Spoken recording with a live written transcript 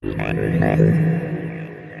Good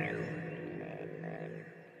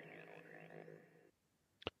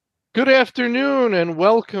afternoon and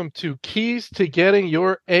welcome to Keys to Getting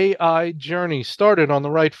Your AI Journey Started on the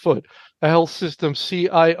Right Foot, a Health System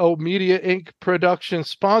CIO Media Inc. production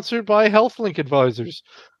sponsored by HealthLink Advisors.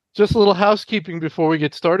 Just a little housekeeping before we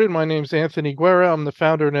get started. My name's Anthony Guerra. I'm the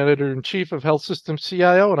founder and editor-in-chief of Health System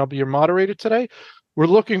CIO, and I'll be your moderator today. We're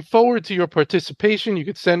looking forward to your participation. You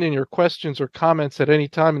can send in your questions or comments at any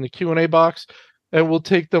time in the Q&A box, and we'll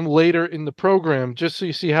take them later in the program, just so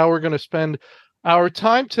you see how we're going to spend our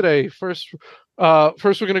time today. First, we're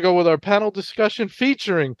going to go with our panel discussion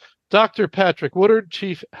featuring Dr. Patrick Woodard,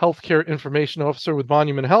 Chief Healthcare Information Officer with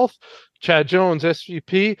Monument Health, Chad Jones,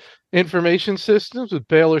 SVP Information Systems with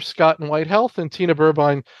Baylor Scott and White Health, and Tina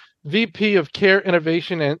Burbine, VP of Care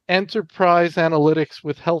Innovation and Enterprise Analytics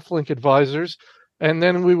with HealthLink Advisors. And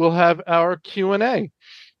then we will have our Q&A.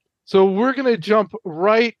 So we're going to jump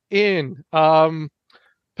right in.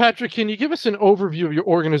 Patrick, can you give us an overview of your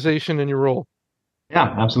organization and your role?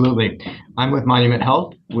 Yeah, absolutely. I'm with Monument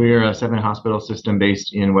Health. We're a 7-hospital system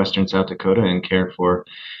based in Western South Dakota and care for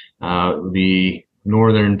the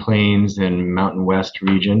Northern Plains and Mountain West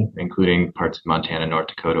region, including parts of Montana, North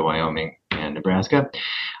Dakota, Wyoming, and Nebraska.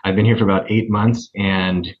 I've been here for about 8 months,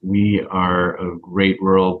 and we are a great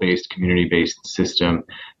rural-based, community-based system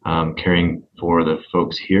caring for the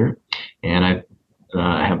folks here. And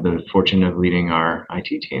I have the fortune of leading our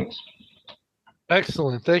IT teams.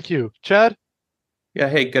 Excellent. Thank you. Chad? Yeah.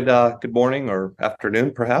 Hey, good morning or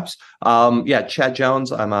afternoon, perhaps. Chad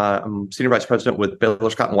Jones. I'm Senior Vice President with Baylor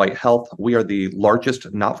Scott and White Health. We are the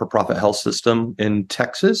largest not-for-profit health system in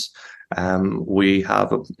Texas. We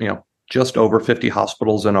have, just over 50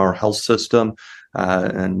 hospitals in our health system,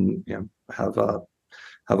 and have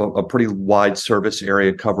a pretty wide service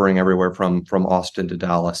area covering everywhere from Austin to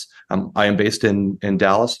Dallas. I am based in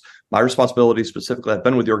Dallas. My responsibility specifically, I've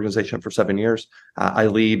been with the organization for 7 years. I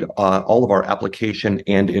lead all of our application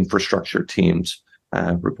and infrastructure teams,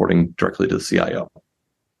 reporting directly to the CIO.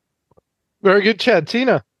 Very good, Chad.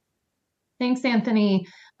 Tina? Thanks, Anthony.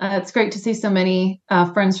 It's great to see so many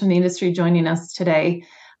friends from the industry joining us today.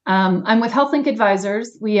 I'm with HealthLink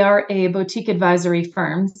Advisors. We are a boutique advisory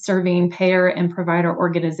firm serving payer and provider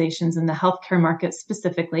organizations in the healthcare market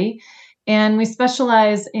specifically. And we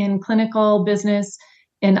specialize in clinical, business,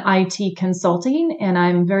 and IT consulting. And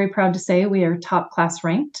I'm very proud to say we are top class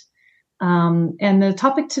ranked. And the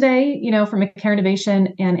topic today, from a care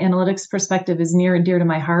innovation and analytics perspective, is near and dear to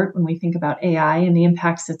my heart when we think about AI and the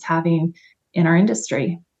impacts it's having in our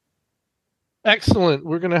industry. Excellent.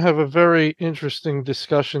 We're going to have a very interesting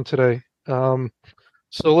discussion today. So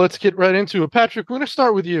let's get right into it. Patrick, we're going to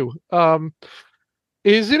start with you.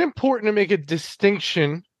 Is it important to make a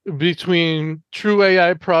distinction between true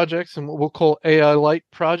AI projects and what we'll call AI light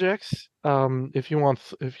projects? If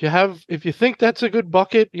you think that's a good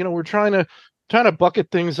bucket, we're trying to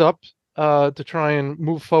bucket things up to try and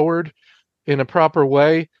move forward in a proper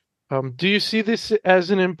way. Do you see this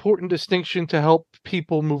as an important distinction to help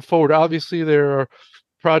people move forward? Obviously, there are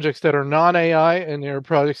projects that are non-AI and there are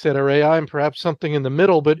projects that are AI and perhaps something in the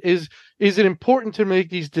middle, but is it important to make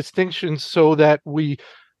these distinctions so that we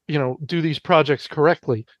do these projects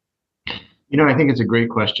correctly? I think it's a great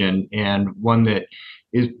question, and one that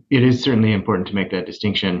it is certainly important to make that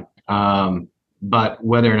distinction. But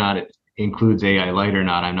whether or not it includes AI light or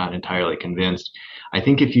not, I'm not entirely convinced. I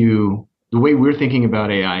think the way we're thinking about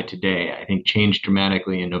AI today, I think changed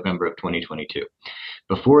dramatically in November of 2022.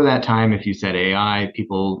 Before that time, if you said AI,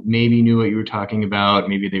 people maybe knew what you were talking about.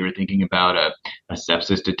 Maybe they were thinking about a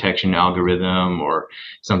sepsis detection algorithm or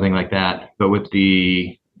something like that. But with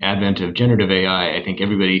the advent of generative AI, I think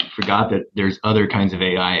everybody forgot that there's other kinds of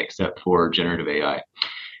AI except for generative AI.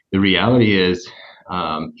 The reality is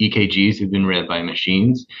EKGs have been read by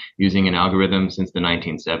machines using an algorithm since the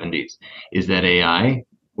 1970s. Is that AI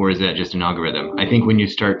or is that just an algorithm? I think when you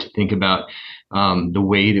start to think about the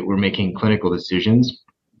way that we're making clinical decisions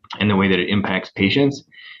and the way that it impacts patients,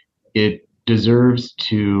 it deserves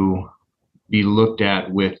to be looked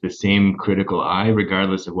at with the same critical eye,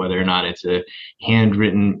 regardless of whether or not it's a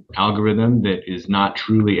handwritten algorithm that is not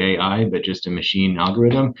truly AI, but just a machine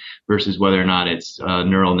algorithm, versus whether or not it's a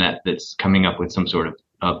neural net that's coming up with some sort of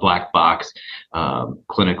black box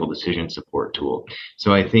clinical decision support tool.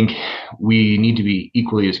 So I think we need to be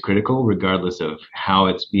equally as critical, regardless of how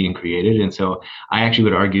it's being created. And so I actually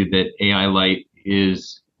would argue that AI light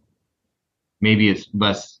is maybe it's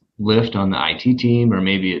less lift on the IT team, or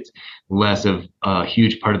maybe it's less of a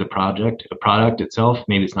huge part of the product itself.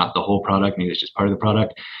 Maybe it's not the whole product, maybe it's just part of the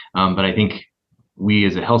product. But I think we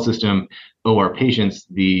as a health system owe our patients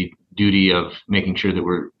the duty of making sure that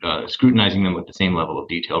we're scrutinizing them with the same level of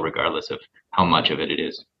detail, regardless of how much of it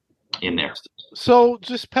is in there. So,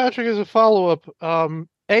 just Patrick, as a follow-up,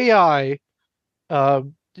 AI.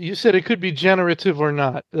 You said it could be generative or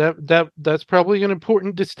not. That's probably an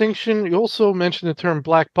important distinction. You also mentioned the term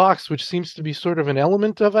black box, which seems to be sort of an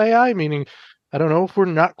element of AI, meaning I don't know if we're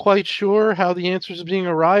not quite sure how the answers are being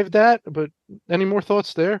arrived at, but any more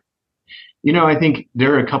thoughts there? I think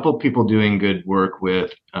there are a couple people doing good work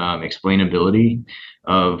with explainability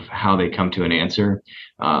of how they come to an answer.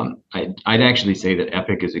 I'd actually say that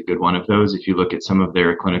Epic is a good one of those. If you look at some of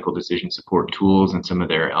their clinical decision support tools and some of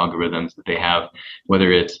their algorithms that they have,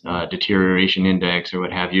 whether it's deterioration index or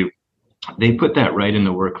what have you, they put that right in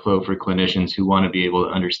the workflow for clinicians who want to be able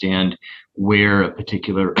to understand where a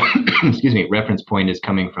particular reference point is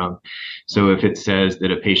coming from. So if it says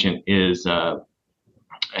that a patient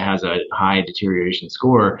has a high deterioration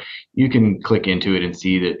score, you can click into it and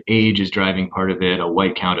see that age is driving part of it. A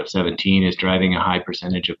white count of 17 is driving a high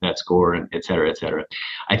percentage of that score, and et cetera, et cetera.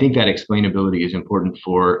 I think that explainability is important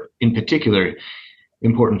in particular,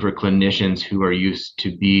 important for clinicians who are used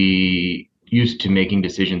to making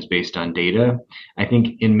decisions based on data. I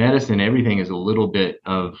think in medicine, everything is a little bit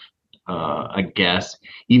of a guess.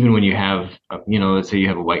 Even when you have, let's say you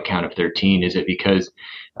have a white count of 13, is it because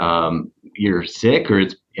you're sick, or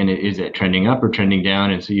is it trending up or trending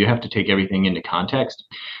down? And so you have to take everything into context.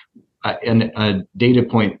 And a data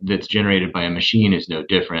point that's generated by a machine is no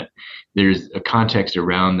different. There's a context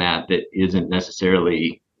around that isn't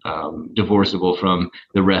necessarily divorceable from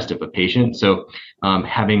the rest of a patient. So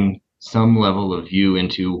having some level of view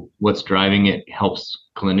into what's driving it helps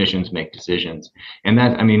clinicians make decisions. And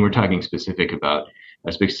that, we're talking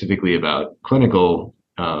specifically about clinical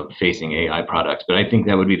facing AI products, but I think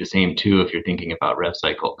that would be the same too if you're thinking about rev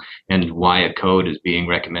cycle and why a code is being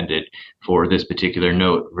recommended for this particular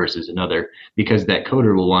note versus another, because that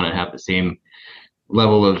coder will want to have the same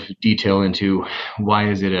level of detail into why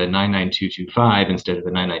is it a 99225 instead of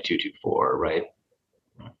a 99224, right?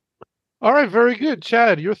 All right, very good.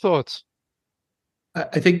 Chad, your thoughts?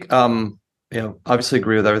 I think, obviously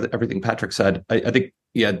agree with everything Patrick said. I think,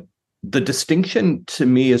 the distinction to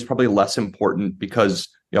me is probably less important because,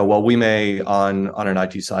 while we may on an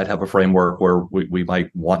IT side have a framework where we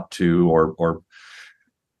might want to or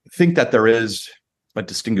think that there is a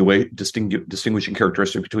distinguishing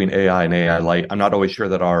characteristic between AI and AI Lite, I'm not always sure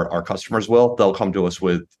that our customers will. They'll come to us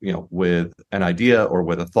with an idea or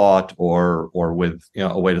with a thought or with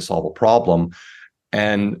a way to solve a problem.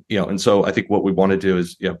 And so I think what we want to do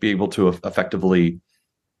is be able to effectively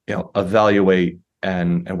evaluate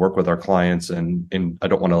and work with our clients, and I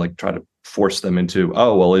don't want to try to force them into,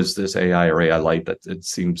 oh well, is this AI or AI Lite? That it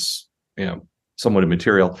seems somewhat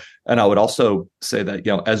immaterial. And I would also say that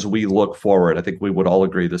as we look forward, I think we would all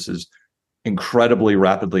agree this is incredibly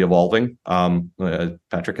rapidly evolving.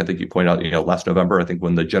 Patrick, I think you pointed out last November, I think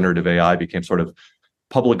when the generative AI became sort of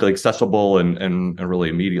publicly accessible and really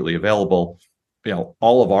immediately available,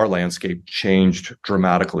 all of our landscape changed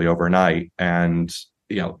dramatically overnight, and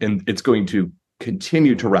it's going to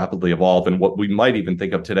continue to rapidly evolve. And what we might even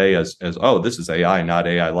think of today as oh, this is AI, not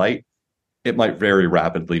AI Lite, it might very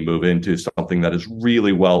rapidly move into something that is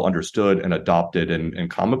really well understood and adopted and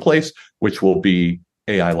commonplace, which will be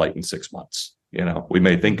AI Lite in 6 months. We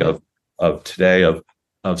may think of today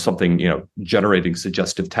of something generating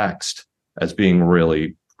suggestive text as being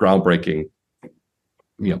really groundbreaking.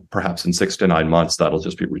 Perhaps in 6 to 9 months that'll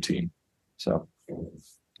just be routine. So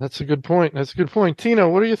that's a good point. Tina,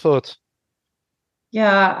 what are your thoughts?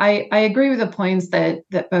 Yeah, I agree with the points that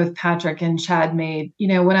both Patrick and Chad made.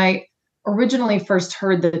 When I originally first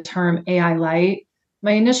heard the term AI Lite,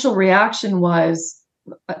 my initial reaction was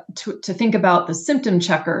to think about the symptom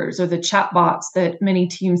checkers or the chatbots that many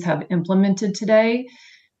teams have implemented today.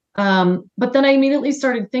 But then I immediately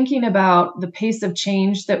started thinking about the pace of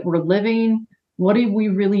change that we're living. What do we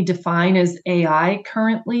really define as AI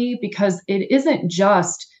currently? Because it isn't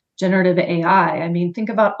just generative AI. Think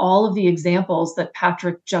about all of the examples that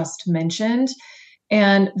Patrick just mentioned.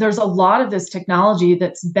 And there's a lot of this technology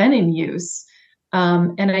that's been in use.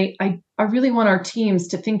 And I really want our teams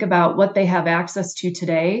to think about what they have access to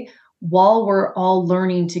today while we're all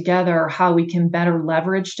learning together how we can better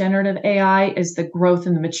leverage generative AI as the growth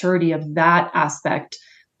and the maturity of that aspect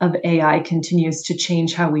of AI continues to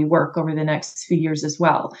change how we work over the next few years as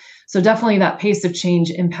well. So definitely that pace of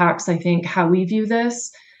change impacts, I think, how we view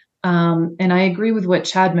this. And I agree with what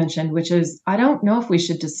Chad mentioned, which is, I don't know if we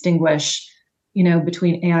should distinguish,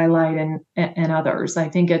 between AI Lite and others. I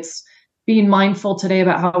think it's being mindful today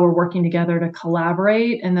about how we're working together to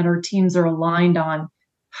collaborate and that our teams are aligned on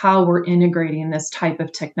how we're integrating this type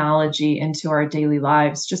of technology into our daily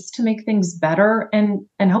lives, just to make things better and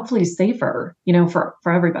hopefully safer, for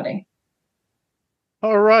everybody.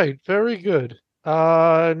 All right, very good.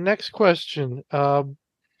 Next question.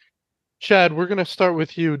 Chad, we're going to start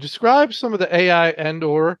with you. Describe some of the AI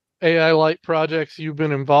and/or AI light projects you've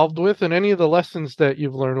been involved with and any of the lessons that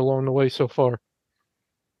you've learned along the way so far.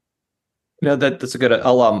 That's a good.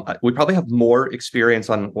 We probably have more experience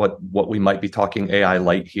on what we might be talking AI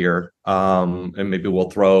light here, and maybe we'll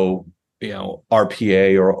throw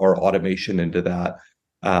RPA or automation into that,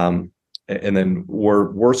 and then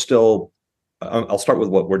we're still. I'll start with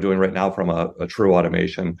what we're doing right now from a true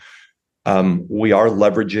automation. We are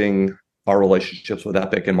leveraging our relationships with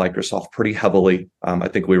Epic and Microsoft pretty heavily. I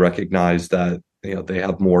think we recognize that they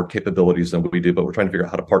have more capabilities than we do, but we're trying to figure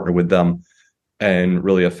out how to partner with them and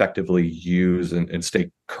really effectively use and stay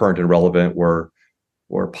current and relevant. We're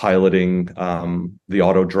piloting the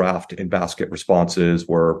auto draft in basket responses.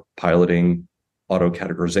 We're piloting auto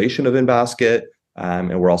categorization of in basket,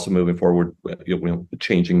 and we're also moving forward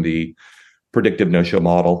changing the predictive no-show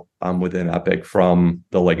model within Epic from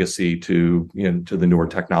the legacy to the newer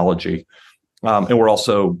technology. And we're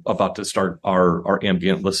also about to start our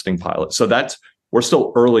ambient listening pilot. So we're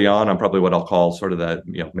still early on probably what I'll call sort of that,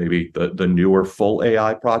 maybe the newer full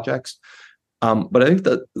AI projects. But I think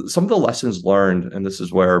that some of the lessons learned, and this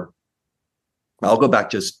is where I'll go back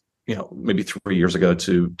just, maybe 3 years ago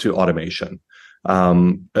to automation.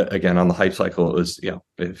 Again, on the hype cycle, it was,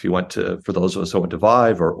 if you for those of us who went to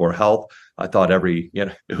Vive or Health, I thought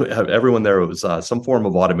everyone there was some form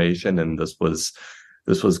of automation, and this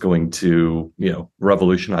was going to,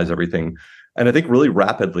 revolutionize everything. And I think really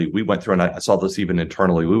rapidly we went through, and I saw this even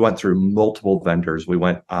internally, we went through multiple vendors. We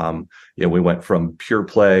went from pure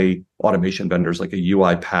play automation vendors like a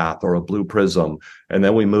UiPath or a Blue Prism. And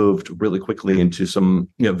then we moved really quickly into some,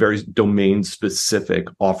 very domain specific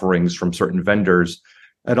offerings from certain vendors.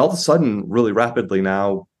 And all of a sudden, really rapidly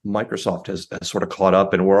now, Microsoft has sort of caught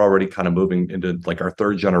up, and we're already kind of moving into like our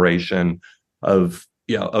third generation of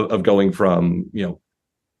going from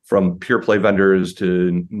pure play vendors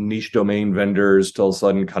to niche domain vendors, till all of a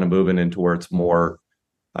sudden kind of moving into where it's more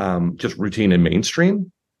just routine and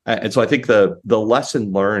mainstream. And so I think the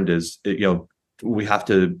lesson learned is, we have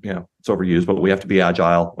to, it's overused, but we have to be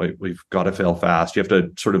agile. We've got to fail fast. You have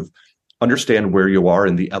to sort of understand where you are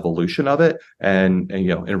in the evolution of it, and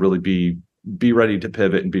really be ready to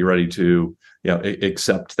pivot and be ready to,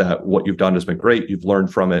 accept that what you've done has been great. You've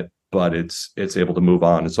learned from it, but it's able to move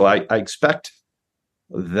on. And so I expect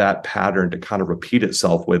that pattern to kind of repeat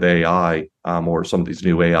itself with AI, or some of these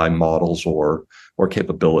new AI models or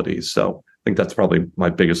capabilities. So I think that's probably my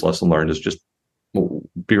biggest lesson learned, is just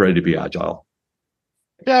be ready to be agile.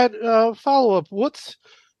 Dad, follow up.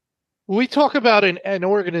 We talk about an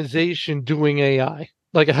organization doing AI,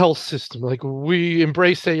 like a health system, like we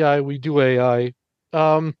embrace AI, we do AI.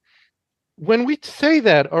 When we say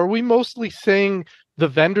that, are we mostly saying the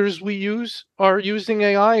vendors we use are using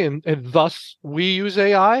AI and thus we use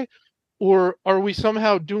AI? Or are we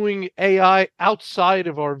somehow doing AI outside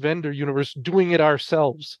of our vendor universe, doing it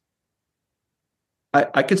ourselves?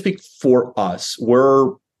 I can speak for us.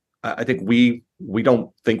 I think we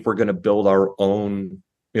don't think we're going to build our own,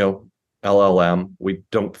 LLM. We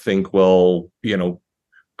don't think we'll,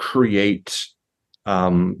 create,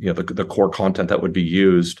 the core content that would be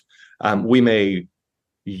used. We may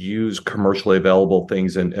use commercially available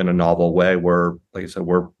things in a novel way. Where, like I said,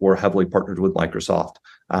 we're heavily partnered with Microsoft.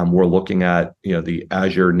 We're looking at the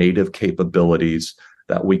Azure native capabilities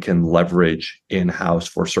that we can leverage in-house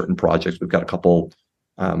for certain projects. We've got a couple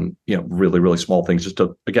really, really small things, just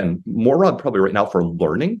to, again, more on probably right now for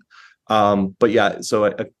learning. But yeah,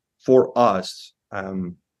 so for us,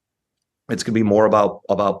 it's going to be more about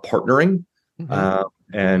partnering. Mm-hmm.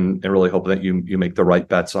 And really hoping that you make the right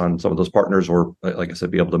bets on some of those partners, or like I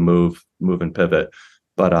said, be able to move and pivot.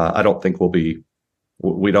 But I don't think we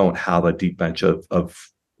don't have a deep bench of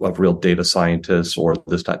real data scientists or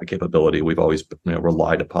this type of capability. We've always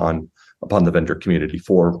relied upon the vendor community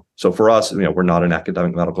so for us, we're not an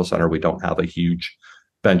academic medical center. We don't have a huge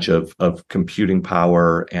bench of computing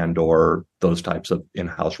power and or those types of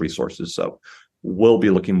in-house resources. So we'll be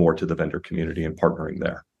looking more to the vendor community and partnering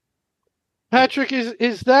there. Patrick,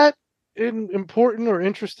 is that an important or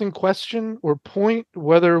interesting question or point,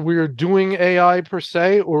 whether we're doing AI per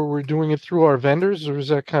se or we're doing it through our vendors, or is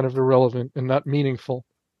that kind of irrelevant and not meaningful?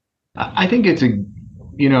 I think it's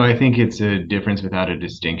a difference without a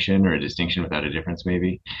distinction, or a distinction without a difference,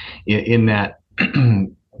 maybe, in that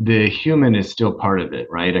the human is still part of it,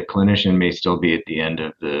 right? A clinician may still be at the end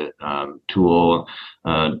of the tool,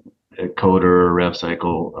 a coder or rev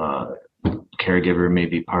cycle caregiver may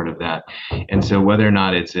be part of that. And so whether or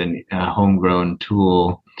not it's a homegrown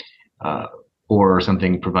tool or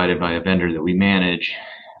something provided by a vendor that we manage,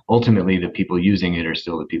 ultimately the people using it are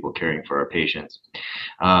still the people caring for our patients.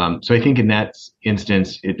 So I think in that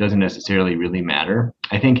instance, it doesn't necessarily really matter.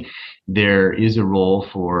 I think there is a role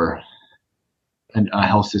for a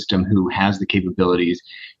health system who has the capabilities,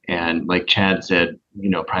 and like Chad said,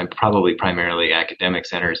 probably primarily academic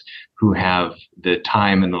centers who have the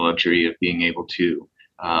time and the luxury of being able to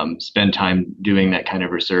spend time doing that kind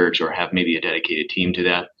of research or have maybe a dedicated team to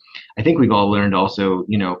that. I think we've all learned also,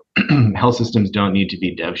 health systems don't need to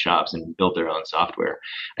be dev shops and build their own software.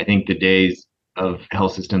 I think the days of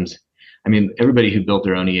health systems, everybody who built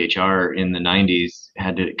their own EHR in the 90s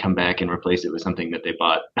had to come back and replace it with something that they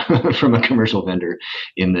bought from a commercial vendor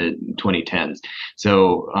in the 2010s.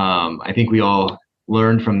 So I think we all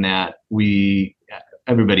learned from that.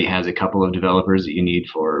 Everybody has a couple of developers that you need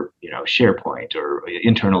for, SharePoint or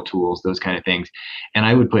internal tools, those kind of things. And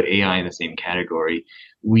I would put AI in the same category.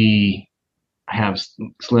 We have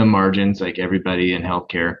slim margins like everybody in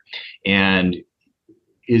healthcare. And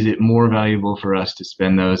is it more valuable for us to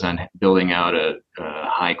spend those on building out a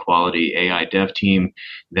high quality AI dev team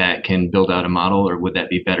that can build out a model, or would that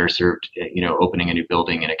be better served, opening a new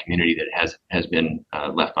building in a community that has been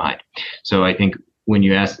left behind? So I think when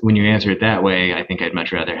you answer it that way, I think I'd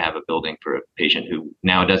much rather have a building for a patient who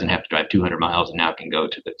now doesn't have to drive 200 miles and now can go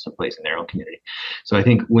to some place in their own community. So I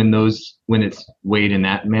think when it's weighed in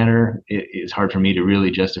that manner, it's hard for me to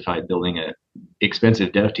really justify building a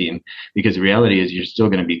expensive dev team, because the reality is you're still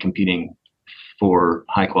going to be competing for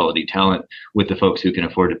high quality talent with the folks who can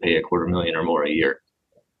afford to pay $250,000 or more a year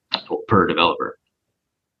per developer.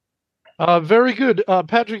 Very good.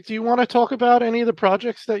 Patrick, do you want to talk about any of the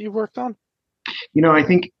projects that you've worked on? I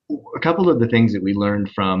think a couple of the things that we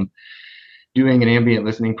learned from doing an ambient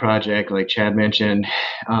listening project, like Chad mentioned,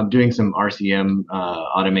 doing some RCM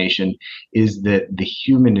automation, is that the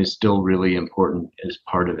human is still really important as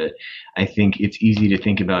part of it. I think it's easy to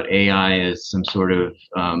think about AI as some sort of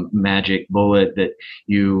magic bullet that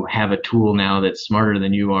you have a tool now that's smarter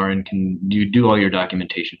than you are and can do all your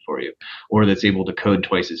documentation for you, or that's able to code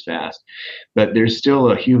twice as fast. But there's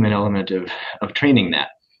still a human element of training that.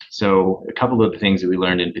 So a couple of the things that we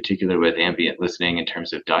learned in particular with ambient listening in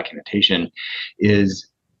terms of documentation is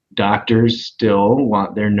doctors still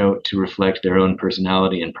want their note to reflect their own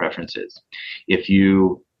personality and preferences. If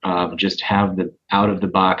you just have the out of the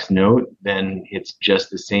box note, then it's just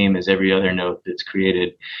the same as every other note that's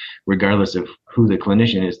created, regardless of who the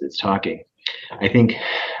clinician is that's talking. I think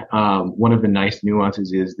one of the nice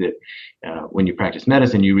nuances is that when you practice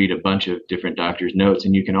medicine, you read a bunch of different doctors' notes,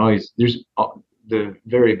 and you can always, the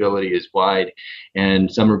variability is wide,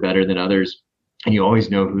 and some are better than others, and you always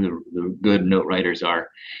know who the good note writers are.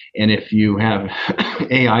 And if you have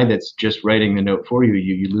AI that's just writing the note for you,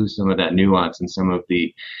 you lose some of that nuance and some of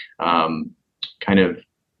the kind of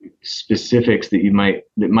specifics that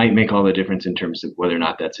might make all the difference in terms of whether or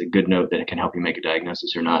not that's a good note that can help you make a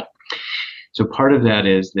diagnosis or not. So part of that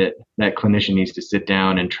is that clinician needs to sit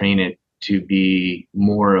down and train it to be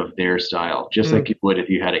more of their style, just like you would if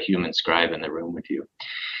you had a human scribe in the room with you.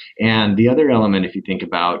 And the other element, if you think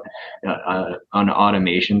about an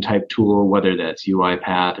automation type tool, whether that's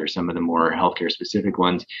UiPath or some of the more healthcare specific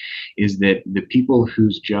ones, is that the people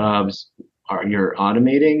whose jobs you're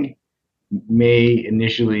automating may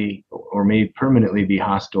initially or may permanently be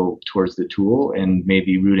hostile towards the tool and may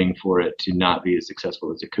be rooting for it to not be as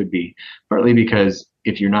successful as it could be, partly because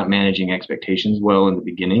if you're not managing expectations well in the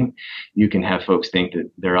beginning, you can have folks think that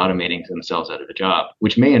they're automating themselves out of a job,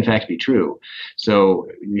 which may in fact be true. So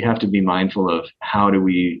you have to be mindful of how do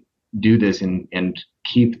we do this and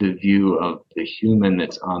keep the view of the human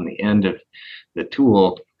that's on the end of the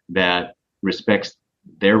tool that respects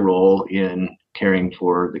their role in caring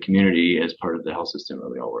for the community as part of the health system that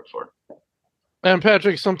we all work for. And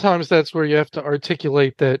Patrick, sometimes that's where you have to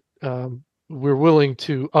articulate that we're willing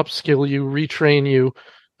to upskill you, retrain you.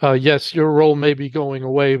 Yes, your role may be going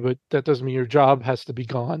away, but that doesn't mean your job has to be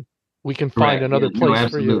gone. We can find another place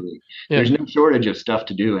for you. Yeah. There's no shortage of stuff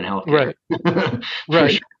to do in healthcare. Right.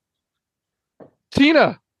 Right. Sure.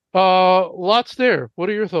 Tina, lots there. What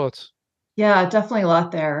are your thoughts? Yeah, definitely a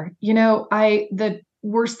lot there.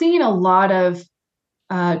 We're seeing a lot of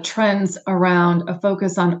trends around a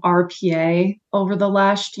focus on RPA over the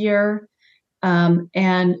last year,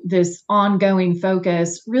 and this ongoing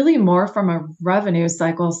focus really more from a revenue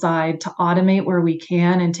cycle side to automate where we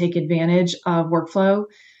can and take advantage of workflow.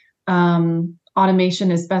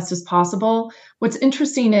 automation as best as possible. What's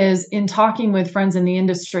interesting is in talking with friends in the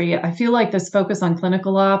industry, I feel like this focus on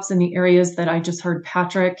clinical ops and the areas that I just heard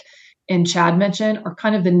Patrick and Chad mention are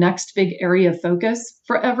kind of the next big area of focus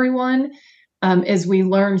for everyone, as we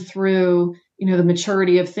learn through the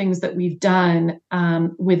maturity of things that we've done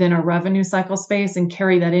within our revenue cycle space and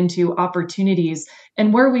carry that into opportunities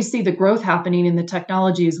and where we see the growth happening in the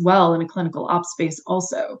technology as well in a clinical ops space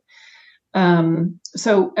also.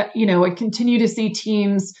 I continue to see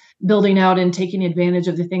teams building out and taking advantage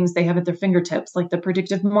of the things they have at their fingertips, like the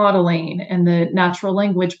predictive modeling and the natural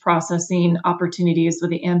language processing opportunities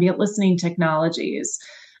with the ambient listening technologies.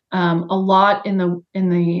 A lot in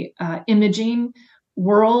the imaging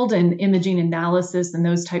world and imaging analysis and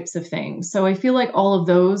those types of things. So I feel like all of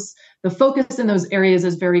those, the focus in those areas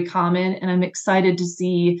is very common, and I'm excited to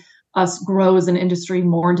see us grow as an industry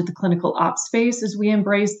more into the clinical ops space as we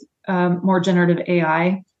embrace more generative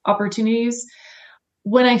AI opportunities.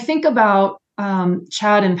 When I think about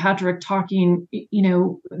Chad and Patrick talking,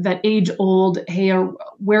 that age-old, hey,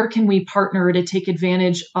 where can we partner to take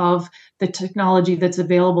advantage of the technology that's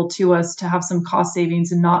available to us to have some cost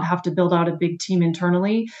savings and not have to build out a big team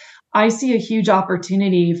internally? I see a huge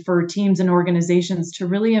opportunity for teams and organizations to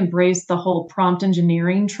really embrace the whole prompt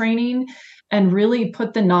engineering training and really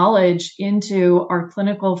put the knowledge into our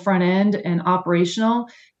clinical front end and operational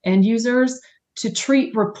end users to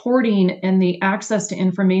treat reporting and the access to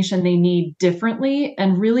information they need differently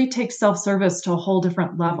and really take self-service to a whole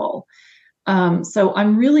different level. So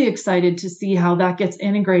I'm really excited to see how that gets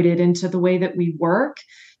integrated into the way that we work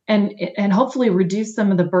and hopefully reduce some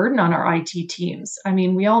of the burden on our IT teams. I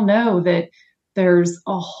mean, we all know that there's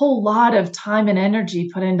a whole lot of time and energy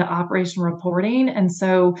put into operational reporting. And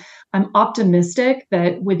so I'm optimistic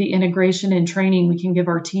that with the integration and training we can give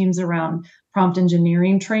our teams around prompt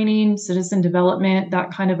engineering training, citizen development,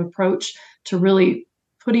 that kind of approach to really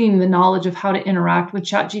putting the knowledge of how to interact with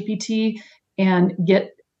ChatGPT and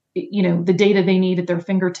get the data they need at their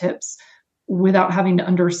fingertips without having to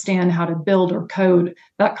understand how to build or code,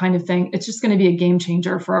 that kind of thing. It's just going to be a game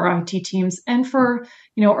changer for our IT teams and for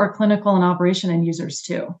our clinical and operation end users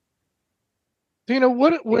too. Dina,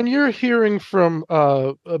 when you're hearing from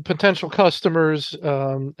potential customers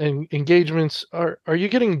and engagements, are you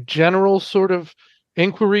getting general sort of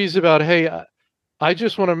inquiries about, hey, I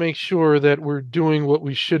just want to make sure that we're doing what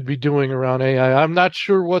we should be doing around AI. I'm not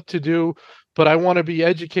sure what to do, but I want to be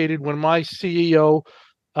educated when my CEO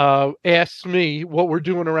asks me what we're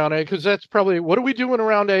doing around AI, because that's probably, what are we doing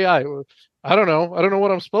around AI? I don't know. I don't know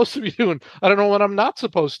what I'm supposed to be doing. I don't know what I'm not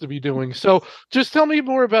supposed to be doing. So just tell me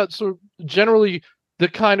more about sort of generally the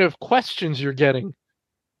kind of questions you're getting.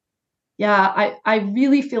 Yeah, I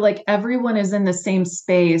really feel like everyone is in the same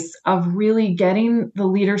space of really getting the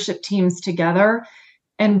leadership teams together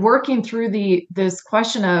and working through this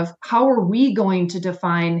question of how are we going to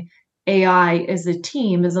define AI as a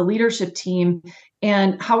team, as a leadership team,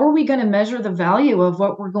 and how are we going to measure the value of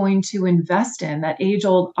what we're going to invest in, that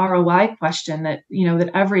age-old ROI question that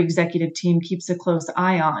that every executive team keeps a close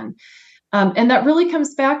eye on. And that really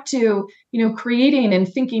comes back to creating and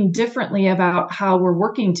thinking differently about how we're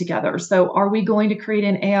working together. So are we going to create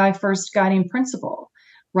an AI first guiding principle,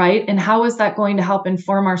 right? And how is that going to help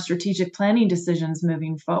inform our strategic planning decisions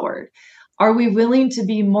moving forward? Are we willing to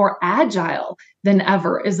be more agile than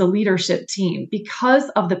ever as a leadership team because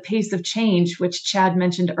of the pace of change, which Chad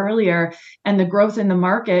mentioned earlier, and the growth in the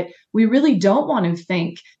market? We really don't want to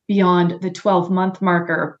think beyond the 12-month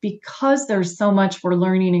marker because there's so much we're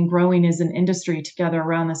learning and growing as an industry together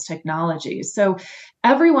around this technology. So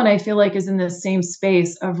everyone, I feel like, is in the same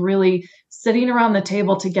space of really sitting around the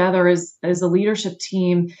table together as a leadership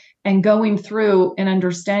team and going through an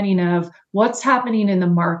understanding of what's happening in the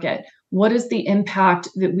market. What is the impact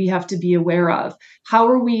that we have to be aware of? How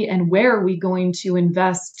are we and where are we going to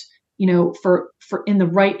invest, for in the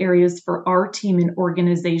right areas for our team and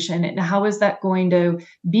organization? And how is that going to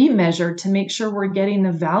be measured to make sure we're getting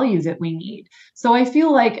the value that we need? So I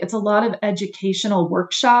feel like it's a lot of educational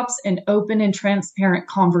workshops and open and transparent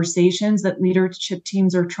conversations that leadership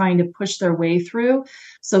teams are trying to push their way through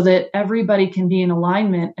so that everybody can be in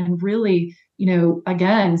alignment and really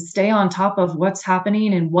again, stay on top of what's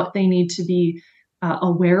happening and what they need to be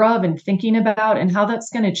aware of and thinking about and how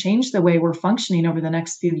that's going to change the way we're functioning over the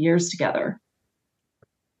next few years together.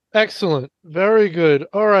 Excellent. Very good.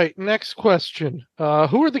 All right. Next question.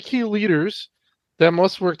 Who are the key leaders that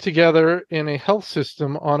must work together in a health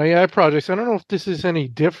system on AI projects? I don't know if this is any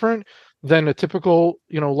different than a typical,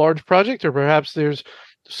 large project, or perhaps there's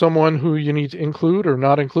someone who you need to include or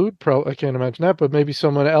not include. I can't imagine that, but maybe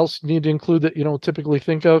someone else need to include that you don't typically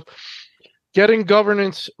think of. getting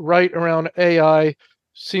governance right around AI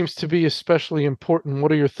seems to be especially important.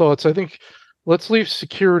 What are your thoughts? I think let's leave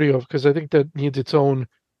security off because I think that needs its own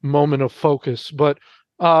moment of focus. But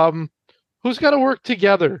who's got to work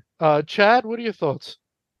together? Chad, what are your thoughts?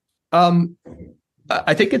 Um,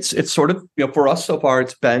 I think it's sort of, for us so far,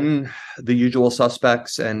 it's been the usual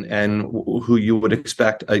suspects and who you would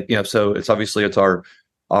expect. So it's our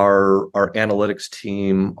analytics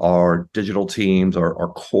team, our digital teams, our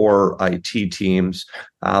core IT teams,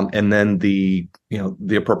 and then the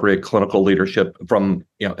appropriate clinical leadership from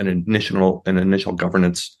an initial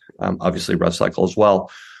governance, obviously rev cycle as well.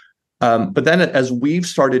 But then as we've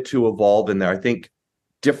started to evolve in there, I think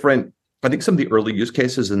some of the early use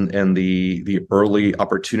cases and the early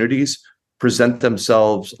opportunities present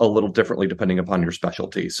themselves a little differently depending upon your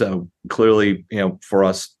specialty. So clearly, for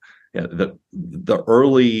us, the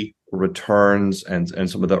early returns and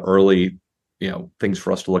some of the early things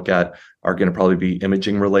for us to look at are going to probably be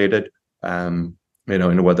imaging related.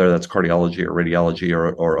 Whether that's cardiology or radiology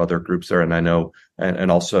or other groups there. And I know,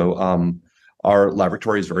 and also our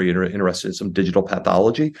laboratory is very interested in some digital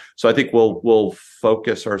pathology. So I think we'll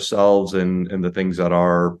focus ourselves in the things that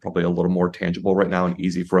are probably a little more tangible right now and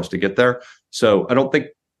easy for us to get there. So I don't think,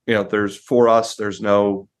 there's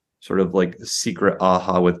no sort of like secret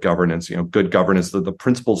aha with governance. Good governance, the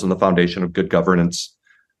principles and the foundation of good governance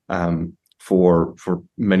for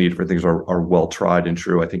many different things are well tried and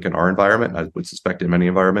true, I think, in our environment. I would suspect in many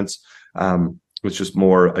environments. It's just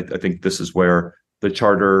more, I think this is where the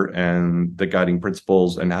charter and the guiding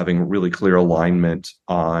principles and having really clear alignment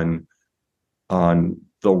on the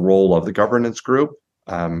role of the governance group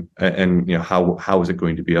and how is it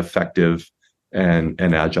going to be effective and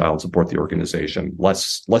agile and support the organization,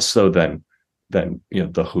 less so than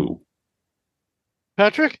the who.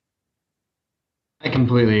 Patrick? I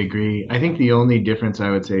completely agree. I think the only difference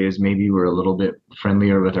I would say is maybe we're a little bit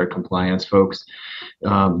friendlier with our compliance folks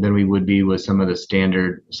than we would be with some of the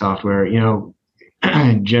standard software.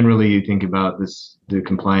 Generally, you think about the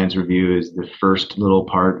compliance review is the first little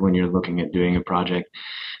part when you're looking at doing a project.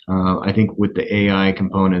 I think with the AI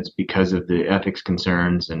components, because of the ethics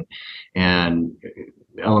concerns and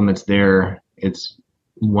elements there, it's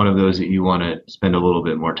one of those that you want to spend a little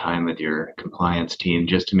bit more time with your compliance team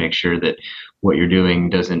just to make sure that what you're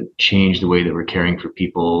doing doesn't change the way that we're caring for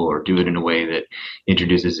people or do it in a way that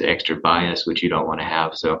introduces extra bias, which you don't want to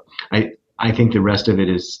have. So I think the rest of it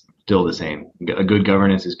is still the same. A good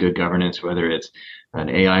governance is good governance, whether it's an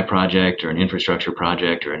AI project or an infrastructure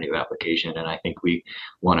project or a new application. And I think we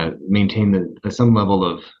want to maintain some level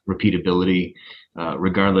of repeatability,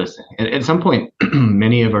 regardless. At some point,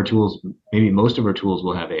 many of our tools, maybe most of our tools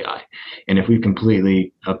will have AI. And if we've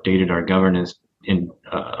completely updated our governance and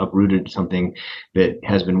uprooted something that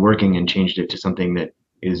has been working and changed it to something that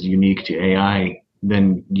is unique to AI,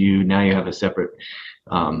 then you have a separate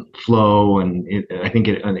flow, and I think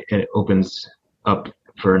it opens up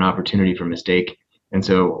for an opportunity for mistake. And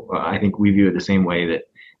so I think we view it the same way, that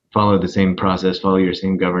follow the same process, follow your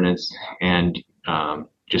same governance, and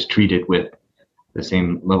just treat it with the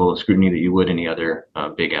same level of scrutiny that you would any other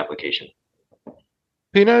big application.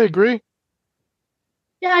 Pina, I agree.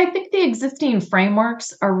 Yeah, I think the existing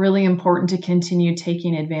frameworks are really important to continue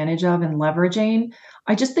taking advantage of and leveraging.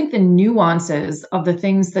 I just think the nuances of the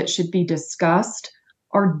things that should be discussed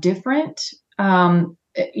are different,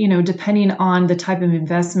 depending on the type of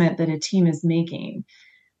investment that a team is making.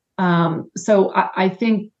 So I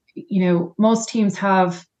think, most teams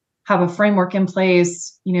have a framework in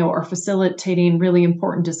place, are facilitating really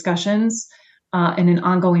important discussions in an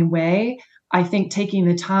ongoing way. I think taking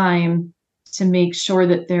the time to make sure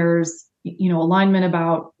that there's, alignment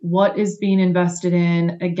about what is being invested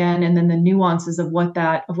in, again, and then the nuances of what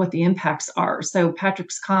the impacts are. So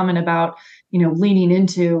Patrick's comment about, leaning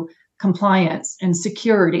into compliance and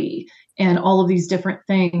security and all of these different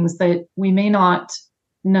things that we may not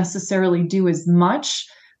necessarily do as much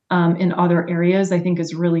in other areas, I think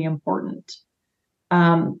is really important.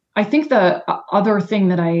 I think the other thing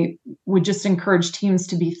that I would just encourage teams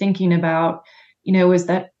to be thinking about, is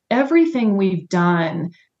that everything we've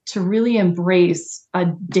done to really embrace a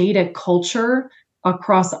data culture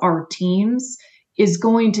across our teams is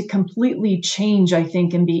going to completely change, I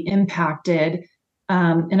think, and be impacted.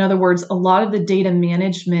 In other words, a lot of the data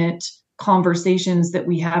management conversations that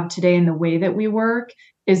we have today and the way that we work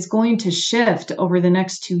is going to shift over the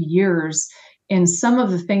next 2 years. And some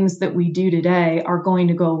of the things that we do today are going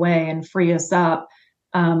to go away and free us up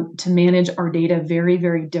to manage our data very,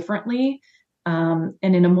 very differently. And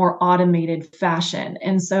in a more automated fashion.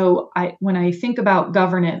 And so when I think about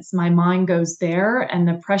governance, my mind goes there, and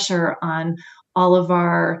the pressure on all of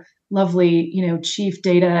our lovely, chief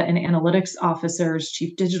data and analytics officers,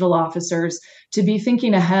 chief digital officers, to be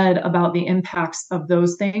thinking ahead about the impacts of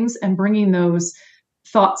those things and bringing those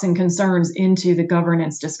thoughts and concerns into the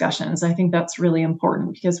governance discussions. I think that's really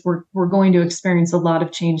important because we're going to experience a lot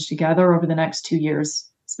of change together over the next 2 years,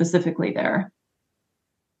 specifically there.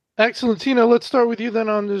 Excellent. Tina, let's start with you then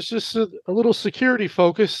on this, just a little security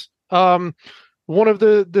focus. One of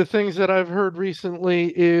the things that I've heard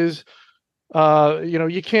recently is,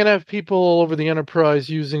 you can't have people all over the enterprise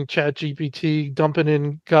using ChatGPT, dumping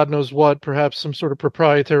in God knows what, perhaps some sort of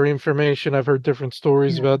proprietary information. I've heard different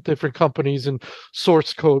stories about different companies and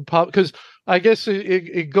source code because I guess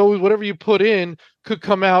it goes, whatever you put in could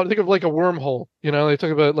come out. Think of like a wormhole. They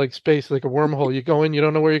talk about like space, like a wormhole. You go in, you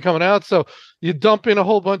don't know where you're coming out. So you dump in a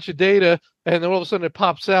whole bunch of data and then all of a sudden it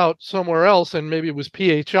pops out somewhere else. And maybe it was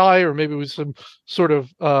PHI or maybe it was some sort of,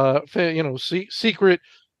 secret.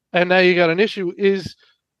 And now you got an issue. Is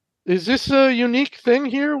this a unique thing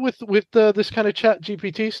here with this kind of Chat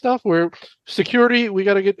GPT stuff where security, we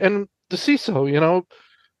got to get, and the CISO,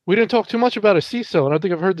 we didn't talk too much about a CISO, and I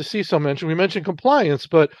think I've heard the CISO mentioned. We mentioned compliance,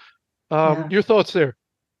 but your thoughts there?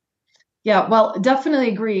 Yeah, well, definitely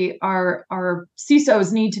agree. Our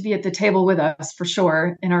CISOs need to be at the table with us for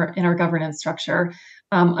sure in our governance structure.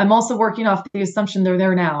 I'm also working off the assumption they're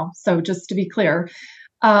there now. So just to be clear,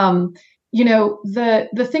 the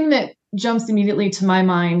thing that jumps immediately to my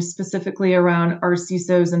mind, specifically around our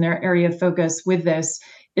CISOs and their area of focus with this,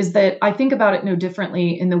 is that I think about it no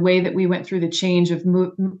differently in the way that we went through the change of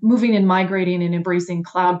moving and migrating and embracing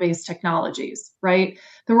cloud-based technologies, right?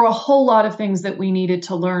 There were a whole lot of things that we needed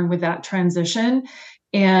to learn with that transition.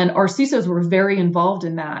 And our CISOs were very involved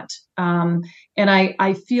in that. And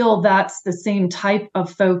I feel that's the same type of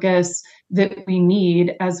focus that we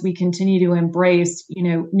need as we continue to embrace,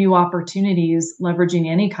 new opportunities, leveraging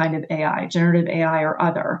any kind of AI, generative AI or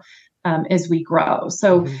other, as we grow.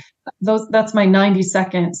 So that's my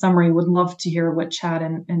 90-second summary. Would love to hear what Chad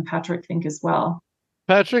and Patrick think as well.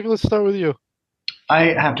 Patrick, let's start with you.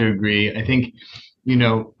 I have to agree. I think,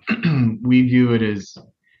 we view it as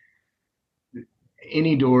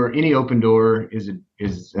any open door is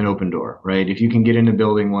an open door, right? If you can get in a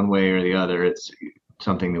building one way or the other, it's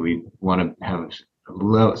something that we want to have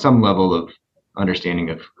some level of understanding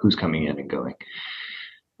of who's coming in and going.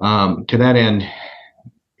 To that end,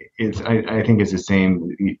 I think it's the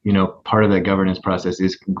same. Part of that governance process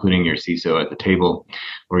is including your CISO at the table,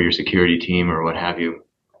 or your security team, or what have you.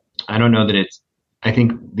 I don't know that I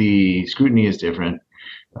think the scrutiny is different,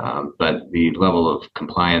 but the level of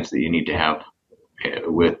compliance that you need to have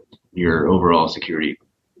with your overall security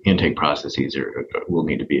intake processes will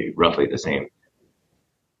need to be roughly the same.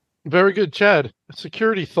 Very good, Chad.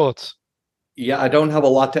 Security thoughts? Yeah, I don't have a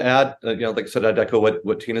lot to add. Like I said, I'd echo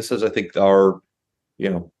what Tina says. I think our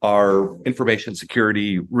information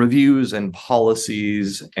security reviews and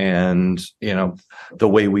policies and the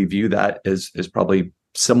way we view that is probably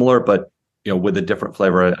similar, but with a different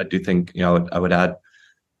flavor. I do think I would add,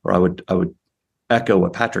 or I would echo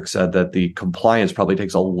what Patrick said, that the compliance probably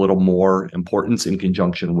takes a little more importance in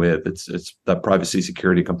conjunction with it's that privacy,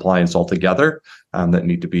 security, compliance altogether that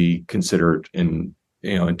need to be considered in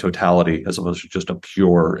totality, as opposed to just a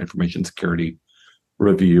pure information security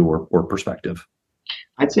review or perspective.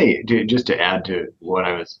 I'd say just to add to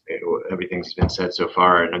everything's been said so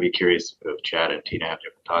far, and I'd be curious if Chad and Tina have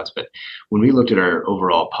different thoughts, but when we looked at our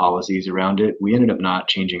overall policies around it, we ended up not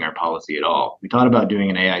changing our policy at all. We thought about doing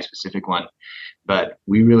an AI specific one, but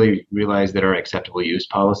we really realized that our acceptable use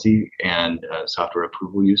policy and software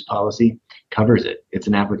approval use policy covers it. It's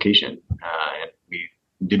an application, and we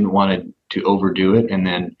didn't want to overdo it and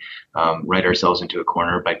then write ourselves into a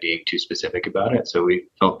corner by being too specific about it. So we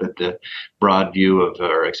felt that the broad view of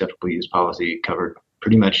our acceptable use policy covered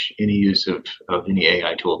pretty much any use of any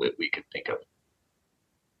AI tool that we could think of.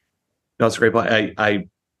 That's a great point. I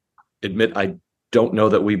admit I don't know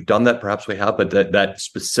that we've done that. Perhaps we have, but that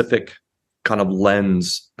specific kind of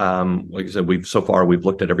lens, like I said, we've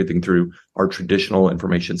looked at everything through our traditional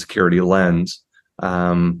information security lens.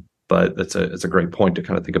 But it's a great point to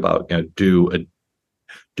kind of think about.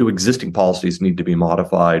 Do existing policies need to be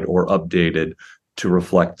modified or updated to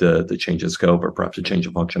reflect the change in scope, or perhaps a change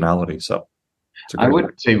of functionality? So, I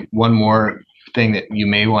would say one more thing that you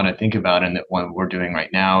may want to think about, and that one we're doing right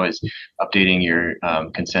now, is updating your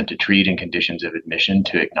consent to treat and conditions of admission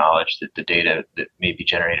to acknowledge that the data that may be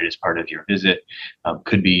generated as part of your visit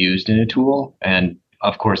could be used in a tool. And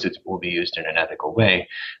of course, it will be used in an ethical way,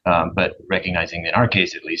 but recognizing, in our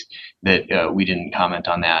case at least, that we didn't comment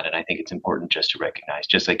on that. And I think it's important just to recognize,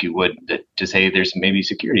 just like you would to say there's maybe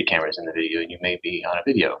security cameras in the video and you may be on a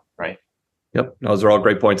video, right? Yep, those are all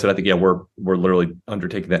great points, and I think we're literally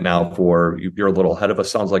undertaking that now. You're a little ahead of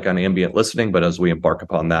us, sounds like, on ambient listening, but as we embark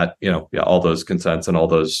upon that, all those consents and all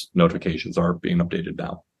those notifications are being updated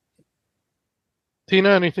now. Tina,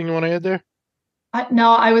 anything you want to add there?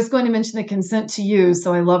 No, I was going to mention the consent to use.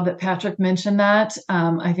 So I love that Patrick mentioned that.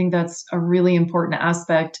 I think that's a really important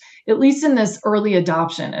aspect, at least in this early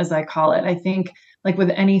adoption, as I call it. I think, like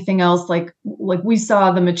with anything else, like we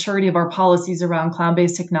saw the maturity of our policies around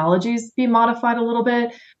cloud-based technologies be modified a little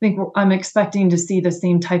bit. I think I'm expecting to see the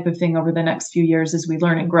same type of thing over the next few years as we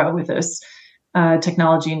learn and grow with this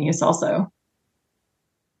technology and use also.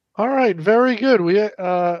 All right, very good. We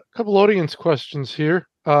a couple audience questions here.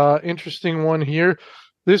 Interesting one here.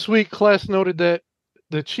 This week, class noted that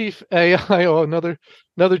the chief AI, another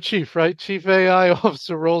chief, right? Chief AI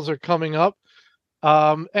officer roles are coming up.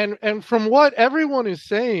 And from what everyone is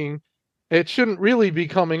saying, it shouldn't really be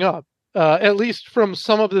coming up. At least from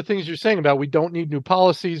some of the things you're saying about we don't need new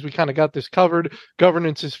policies. We kind of got this covered.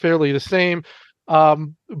 Governance is fairly the same.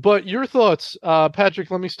 But your thoughts,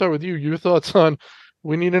 Patrick, let me start with you. Your thoughts on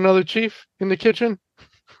we need another chief in the kitchen?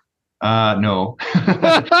 No.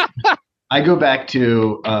 I go back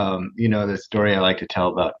to the story I like to tell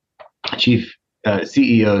about chief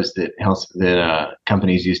CEOs that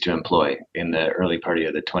companies used to employ in the early part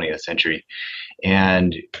of the 20th century.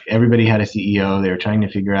 And everybody had a CEO. They were trying to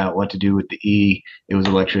figure out what to do with the E. It was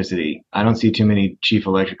electricity. I don't see too many chief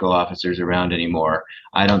electrical officers around anymore.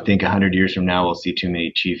 I don't think 100 years from now we'll see too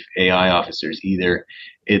many chief AI officers either.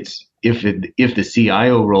 It's if the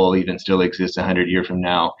CIO role even still exists 100 years from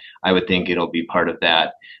now, I would think it'll be part of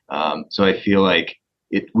that. So I feel like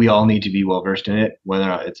we all need to be well versed in it,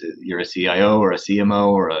 whether you're a CIO or a CMO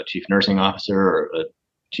or a chief nursing officer or a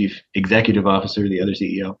chief executive officer, the other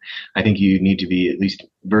CEO. I think you need to be at least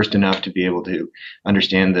versed enough to be able to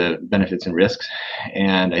understand the benefits and risks.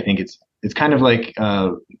 And I think it's kind of like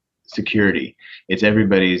security. It's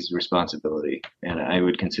everybody's responsibility. And I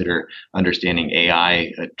would consider understanding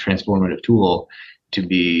AI, a transformative tool, to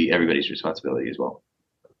be everybody's responsibility as well.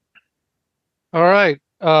 All right,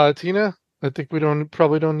 Tina, I think we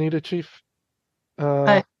probably don't need a chief.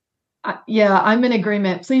 Yeah, I'm in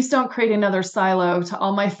agreement. Please don't create another silo to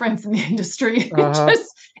all my friends in the industry.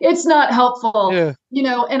 It's not helpful. Yeah.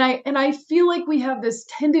 And I feel like we have this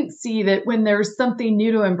tendency that when there's something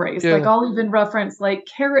new to embrace, like I'll even reference like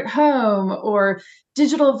Care at Home or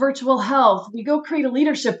digital virtual health, we go create a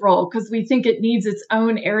leadership role because we think it needs its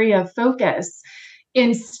own area of focus,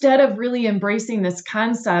 instead of really embracing this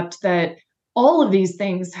concept that all of these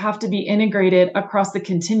things have to be integrated across the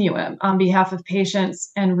continuum on behalf of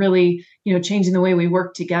patients and really, changing the way we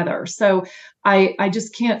work together. So I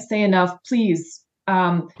just can't say enough. Please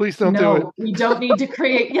don't do it. We don't need to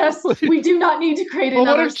create. Yes, we do not need to create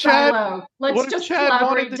another silo. Let's just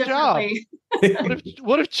collaborate differently.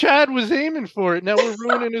 What if Chad was aiming for it? Now we're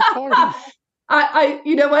ruining his party.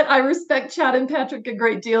 You know what? I respect Chad and Patrick a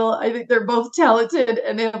great deal. I think they're both talented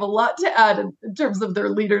and they have a lot to add in terms of their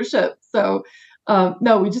leadership. So,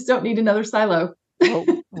 no, we just don't need another silo. Well,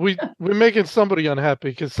 we're making somebody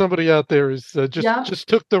unhappy because somebody out there is just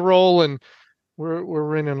took the role and we're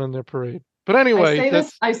raining on their parade. But anyway,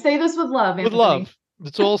 I say this with love. With love.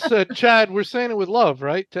 It's all said. Chad, we're saying it with love,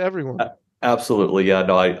 right? To everyone. Absolutely, yeah.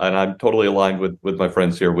 No, I'm totally aligned with my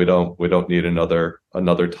friends here. We don't need another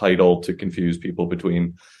title to confuse people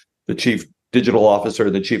between the chief digital officer,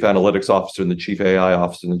 the chief analytics officer, and the chief AI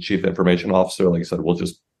officer, and the chief information officer. Like I said, we'll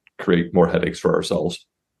just create more headaches for ourselves.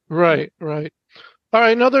 Right. All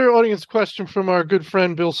right, another audience question from our good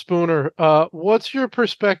friend Bill Spooner. What's your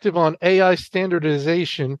perspective on AI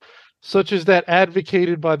standardization, such as that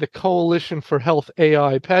advocated by the Coalition for Health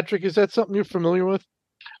AI? Patrick, is that something you're familiar with?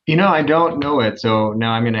 I don't know it, so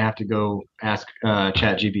now I'm going to have to go ask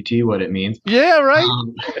ChatGPT what it means. Yeah, right.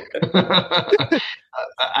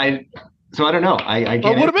 So I don't know. I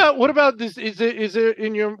can't. What about this? Is it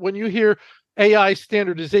in your, when you hear AI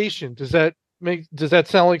standardization, does that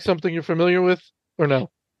sound like something you're familiar with or no?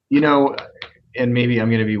 And maybe I'm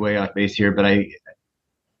going to be way off base here, but I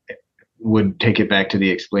would take it back to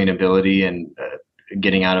the explainability and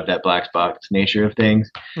getting out of that black box nature of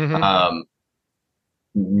things. Mm-hmm.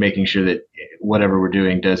 Making sure that whatever we're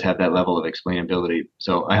doing does have that level of explainability.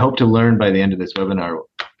 So I hope to learn by the end of this webinar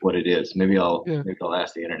what it is. Maybe I'll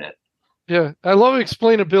ask the internet. Yeah, I love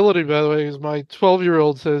explainability, by the way, as my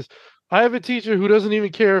 12-year-old says. I have a teacher who doesn't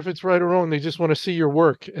even care if it's right or wrong. They just want to see your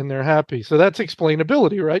work and they're happy. So that's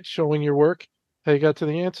explainability, right? Showing your work, how you got to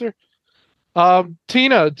the answer.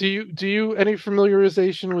 Tina, do you any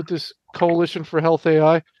familiarization with this Coalition for Health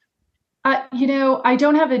AI? I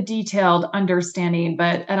don't have a detailed understanding,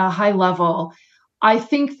 but at a high level, I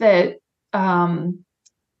think that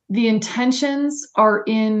the intentions are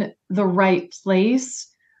in the right place.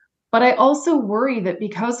 But I also worry that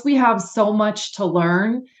because we have so much to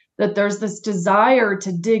learn, that there's this desire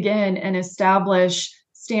to dig in and establish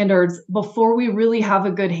standards before we really have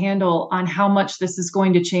a good handle on how much this is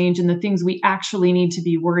going to change and the things we actually need to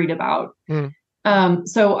be worried about.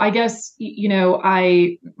 So I guess,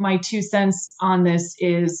 my 2 cents on this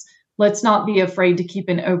is, let's not be afraid to keep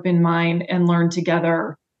an open mind and learn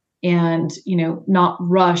together, and, not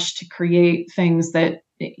rush to create things that,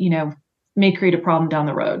 may create a problem down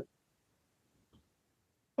the road.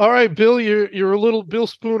 All right, Bill, you're a little Bill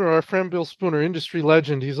Spooner, our friend Bill Spooner, industry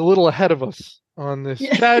legend. He's a little ahead of us on this.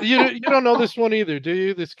 Chad, you don't know this one either, do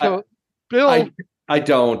you? Bill. I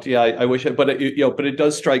don't. Yeah, I wish it, but it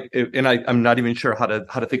does strike, and I'm not even sure how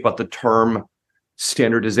to think about the term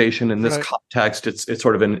standardization in this context. It's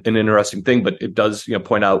sort of an interesting thing, but it does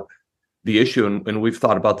point out the issue, and we've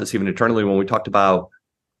thought about this even internally when we talked about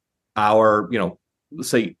our let's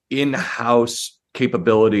say in-house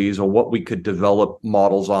capabilities or what we could develop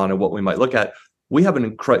models on and what we might look at. We have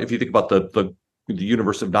if you think about the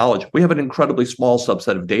universe of knowledge, we have an incredibly small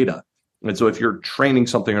subset of data. And so if you're training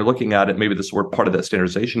something or looking at it, maybe this is where part of that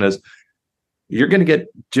standardization is, you're going to get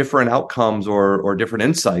different outcomes or different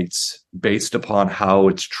insights based upon how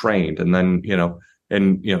it's trained. And then,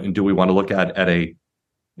 and do we want to look at a,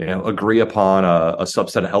 agree upon a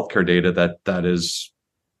subset of healthcare data that is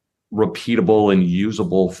repeatable and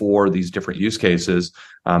usable for these different use cases,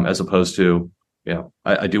 as opposed to,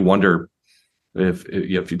 I do wonder if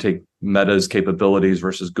you take Meta's capabilities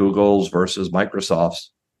versus Google's versus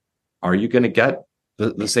Microsoft's, are you going to get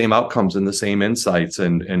the same outcomes and the same insights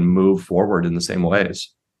and move forward in the same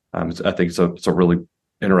ways? I think it's a really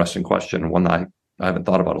interesting question, one that I haven't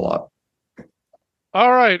thought about a lot.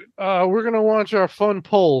 All right, we're going to launch our fun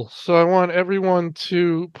poll. So I want everyone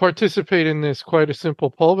to participate in this. Quite a simple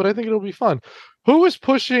poll, but I think it'll be fun. Who is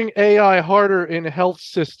pushing AI harder in health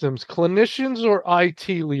systems, clinicians or IT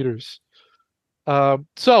leaders?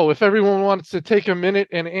 So if everyone wants to take a minute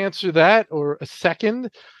and answer that, or a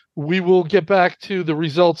second, we will get back to the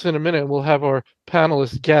results in a minute. We'll have our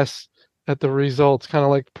panelists guess at the results, kind of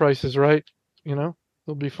like Price is Right. It'll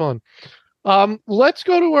be fun. Let's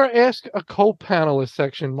go to our Ask a Co-Panelist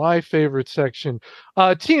section, my favorite section.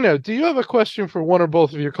 Tina, do you have a question for one or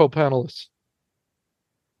both of your co-panelists?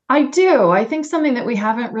 I do. I think something that we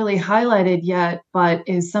haven't really highlighted yet, but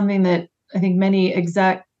is something that I think many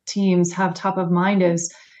exec teams have top of mind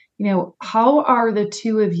is, how are the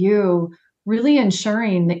two of you really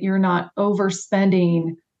ensuring that you're not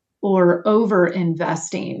overspending or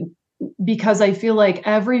over-investing? Because I feel like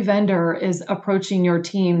every vendor is approaching your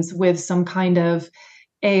teams with some kind of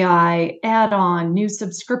AI add-on, new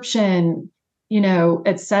subscription,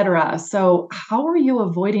 et cetera. So how are you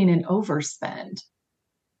avoiding an overspend?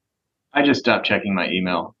 I just stopped checking my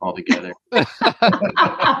email altogether.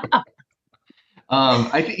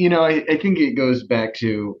 I think it goes back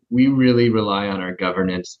to, we really rely on our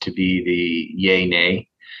governance to be the yay nay.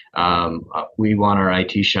 We want our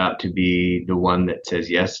IT shop to be the one that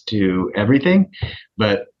says yes to everything,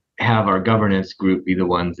 but have our governance group be the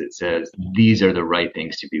ones that says these are the right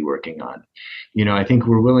things to be working on. I think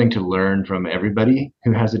we're willing to learn from everybody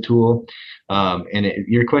who has a tool.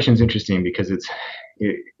 Your question is interesting because it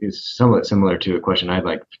is somewhat similar to a question I'd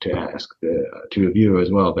like to ask the two of you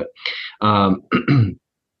as well. But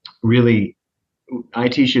really,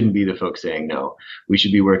 IT shouldn't be the folks saying no. We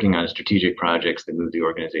should be working on strategic projects that move the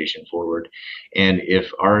organization forward. And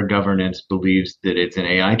if our governance believes that it's an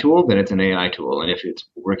AI tool, then it's an AI tool. And if it's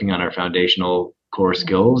working on our foundational core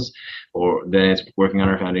skills, then it's working on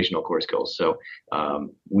our foundational core skills. So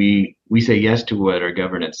we say yes to what our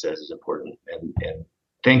governance says is important. And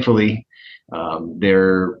thankfully,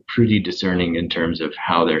 they're pretty discerning in terms of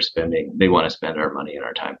how they want to spend our money and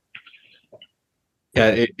our time.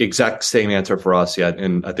 Yeah, exact same answer for us. Yeah,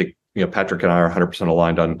 and I think Patrick and I are 100%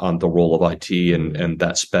 aligned on the role of IT and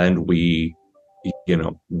that spend. We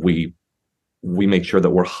make sure that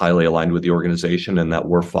we're highly aligned with the organization and that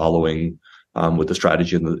we're following with the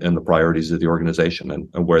strategy and the priorities of the organization, and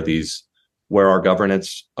where our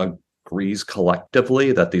governance agrees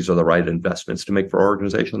collectively that these are the right investments to make for our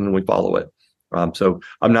organization, and we follow it. So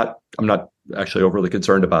I'm not actually overly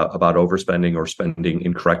concerned about overspending or spending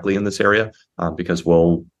incorrectly in this area, because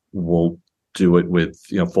we'll do it with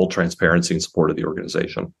full transparency and support of the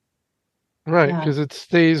organization. Right, because it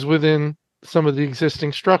stays within some of the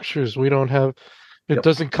existing structures. We don't have it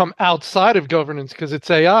doesn't come outside of governance because it's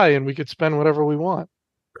AI and we could spend whatever we want.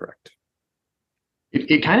 Correct.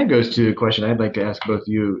 It kind of goes to the question I'd like to ask both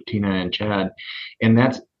you, Tina and Chad, and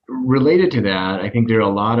that's related to that, I think there are a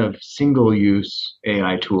lot of single-use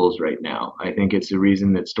AI tools right now. I think it's the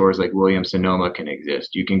reason that stores like Williams-Sonoma can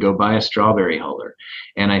exist. You can go buy a strawberry huller.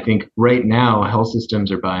 And I think right now, health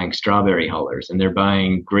systems are buying strawberry hullers, and they're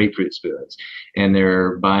buying grapefruit spoons, and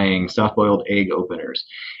they're buying soft-boiled egg openers.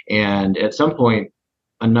 And at some point,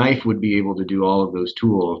 a knife would be able to do all of those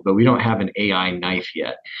tools, but we don't have an AI knife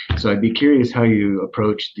yet. So I'd be curious how you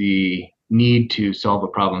approach the need to solve a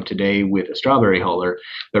problem today with a strawberry huller,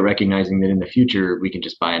 but recognizing that in the future we can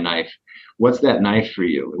just buy a knife. What's that knife for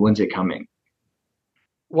you? When's it coming?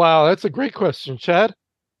 Wow, that's a great question, Chad.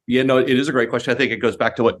 Yeah, no, it is a great question. I think it goes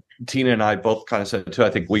back to what Tina and I both kind of said too. I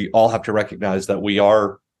think we all have to recognize that we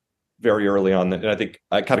are very early on. And I think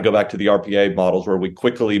I kind of go back to the RPA models where we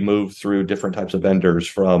quickly move through different types of vendors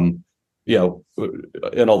from,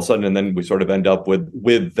 and all of a sudden, and then we sort of end up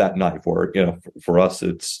with that knife. Or, for us,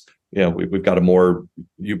 it's, we've got a more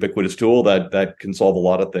ubiquitous tool that can solve a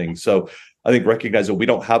lot of things. So I think recognize that we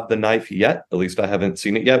don't have the knife yet. At least I haven't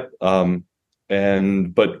seen it yet.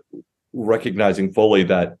 But recognizing fully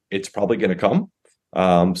that it's probably going to come.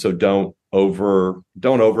 So don't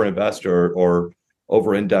over-invest or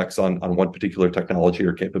over-index on one particular technology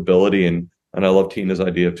or capability. And I love Tina's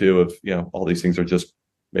idea too of, all these things are just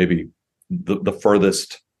maybe the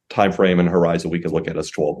furthest time frame and horizon we could look at as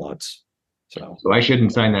 12 months. So I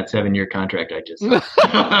shouldn't sign that 7-year contract I just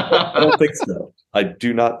I don't think so. I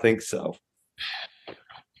do not think so.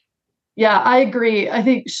 Yeah, I agree. I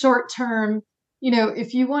think short term,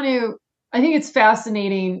 if you want to, I think it's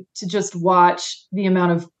fascinating to just watch the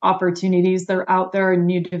amount of opportunities that are out there and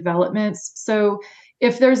new developments. So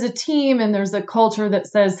if there's a team and there's a culture that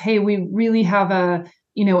says, hey, we really have a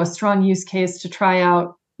strong use case to try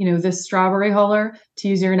out, this strawberry huller, to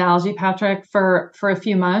use your analogy, Patrick, for a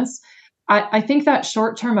few months, I think that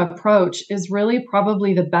short-term approach is really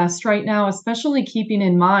probably the best right now, especially keeping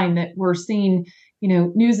in mind that we're seeing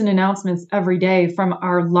news and announcements every day from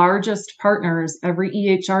our largest partners, every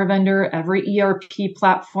EHR vendor, every ERP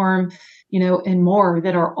platform, and more,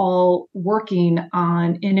 that are all working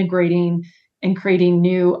on integrating and creating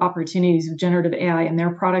new opportunities with generative AI in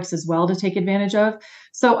their products as well to take advantage of.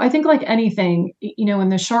 So I think, like anything, in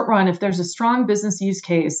the short run, if there's a strong business use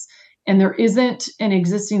case and there isn't an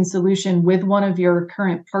existing solution with one of your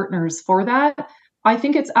current partners for that, I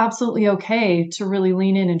think it's absolutely okay to really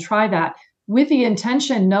lean in and try that, with the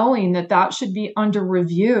intention knowing that that should be under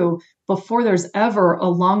review before there's ever a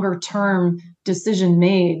longer term decision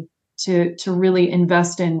made to really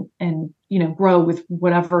invest in and grow with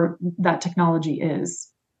whatever that technology is.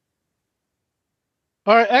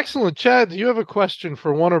 All right, excellent. Chad, do you have a question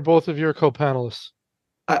for one or both of your co-panelists?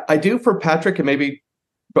 I do, for Patrick, and maybe,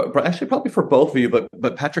 but actually probably for both of you,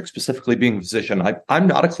 but Patrick specifically being a physician. I'm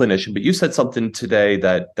not a clinician, but you said something today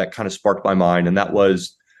that kind of sparked my mind, and that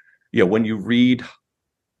was, when you read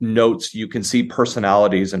notes, you can see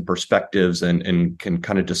personalities and perspectives and can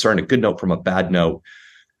kind of discern a good note from a bad note.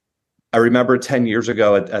 I remember 10 years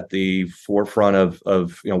ago at the forefront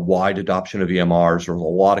of wide adoption of EMRs, there was a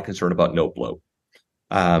lot of concern about note bloat.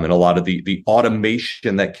 And a lot of the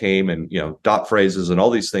automation that came and, dot phrases and all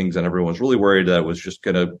these things. And everyone was really worried that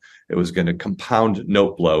it was going to compound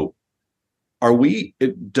note bloat.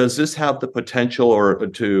 Does this have the potential or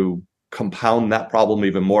to compound that problem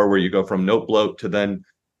even more, where you go from note bloat to then,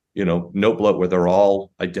 note bloat where they're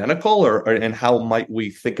all identical, and how might we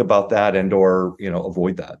think about that and or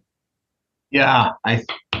avoid that? Yeah,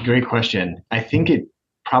 great question. I think it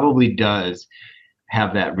probably does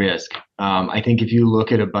have that risk. I think if you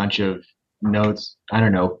look at a bunch of notes, I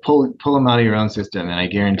don't know, pull them out of your own system, and I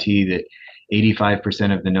guarantee that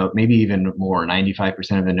 85% of the note, maybe even more,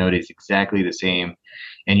 95% of the note is exactly the same,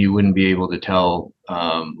 and you wouldn't be able to tell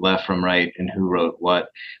left from right and who wrote what,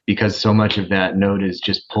 because so much of that note is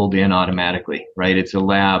just pulled in automatically, right? It's the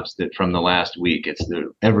labs that from the last week, it's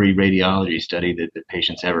every radiology study that the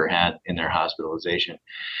patient's ever had in their hospitalization.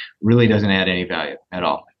 Really doesn't add any value at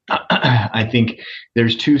all. I think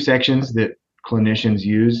there's two sections that clinicians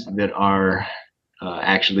use that are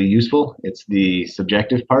actually useful. It's the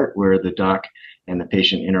subjective part where the doc and the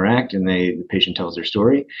patient interact and the patient tells their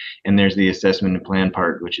story. And there's the assessment and plan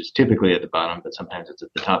part, which is typically at the bottom, but sometimes it's at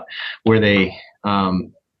the top, where the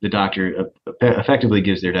doctor effectively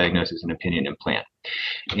gives their diagnosis and opinion and plan.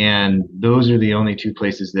 And those are the only two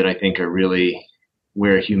places that I think are really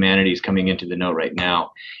where humanity is coming into the note right now.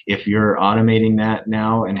 If you're automating that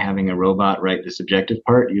now and having a robot write the subjective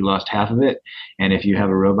part, you lost half of it. And if you have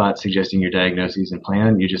a robot suggesting your diagnoses and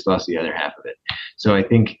plan, you just lost the other half of it. So I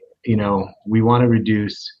think, we want to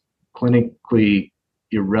reduce clinically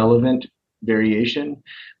irrelevant variation,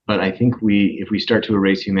 But I think if we start to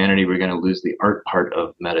erase humanity, we're going to lose the art part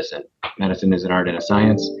of medicine. Medicine is an art and a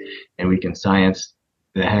science, and we can science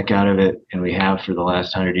the heck out of it, and we have for the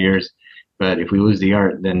last 100 years. But if we lose the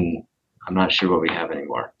art, then I'm not sure what we have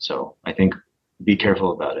anymore. So I think be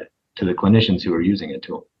careful about it to the clinicians who are using it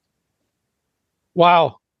too.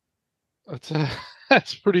 Wow.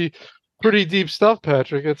 That's pretty deep stuff,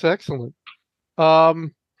 Patrick. That's excellent.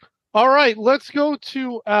 All right, let's go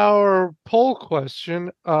to our poll question.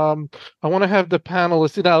 I want to have the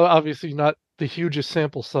panelists, now obviously not the hugest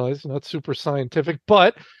sample size, not super scientific,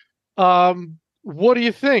 but what do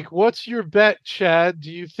you think? What's your bet, Chad?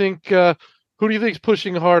 Do you think who do you think is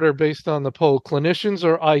pushing harder based on the poll, clinicians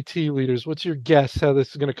or IT leaders? What's your guess how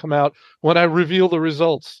this is going to come out when I reveal the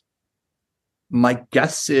results? My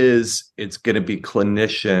guess is it's going to be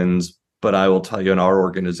clinicians, but I will tell you in our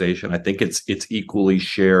organization, I think it's equally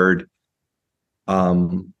shared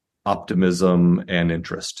optimism and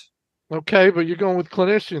interest. Okay, but you're going with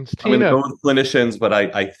clinicians. I'm going Tina. to go with clinicians, but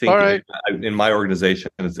I think All right. in my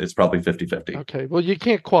organization, it's probably 50-50. Okay, well, you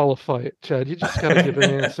can't qualify it, Chad. You just got to give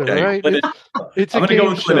an answer, Okay, right? It's a I'm going to game go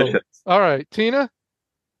with show. clinicians. All right, Tina?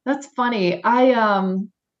 That's funny.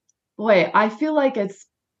 I feel like it's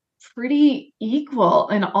pretty equal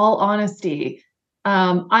in all honesty.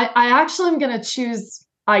 I actually am going to choose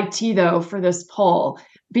IT though for this poll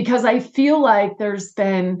because I feel like there's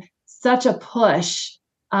been such a push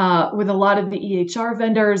with a lot of the EHR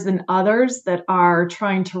vendors and others that are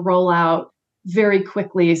trying to roll out very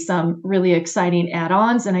quickly some really exciting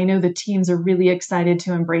add-ons. And I know the teams are really excited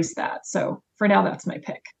to embrace that. So for now, that's my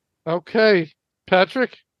pick. Okay.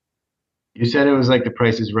 Patrick? You said it was like The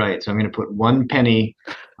Price is Right, so I'm going to put 1 penny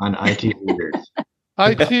on IT leaders.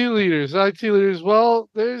 IT leaders. Well,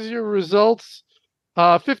 there's your results.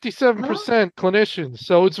 57% clinicians.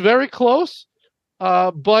 So it's very close,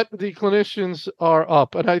 but the clinicians are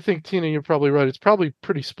up. And I think, Tina, you're probably right. It's probably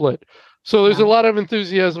pretty split. So there's a lot of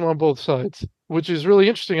enthusiasm on both sides, which is really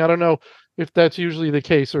interesting. I don't know if that's usually the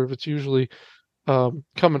case or if it's usually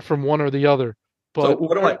coming from one or the other. But so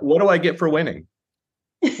what do I get for winning?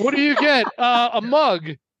 What do you get? A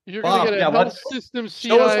mug. You're going to get a Health System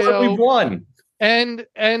CIO. Show us what we've won. And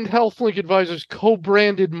HealthLink Advisors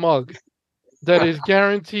co-branded mug that is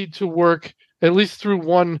guaranteed to work at least through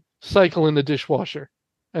one cycle in the dishwasher,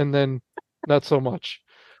 and then not so much.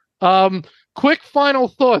 Quick final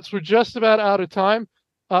thoughts. We're just about out of time.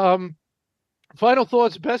 Final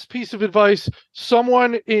thoughts, best piece of advice,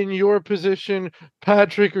 someone in your position,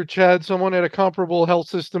 Patrick or Chad, someone at a comparable health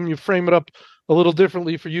system, you frame it up a little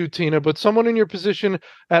differently for you, Tina, but someone in your position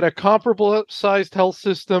at a comparable sized health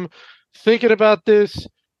system, thinking about this,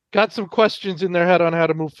 got some questions in their head on how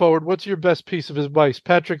to move forward. What's your best piece of advice?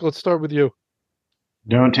 Patrick, let's start with you.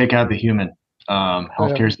 Don't take out the human.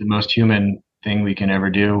 Healthcare is the most human thing we can ever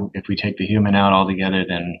do. If we take the human out altogether,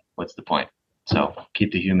 then what's the point? So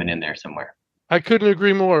keep the human in there somewhere. I couldn't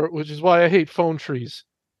agree more, which is why I hate phone trees,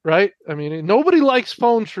 right? I mean, nobody likes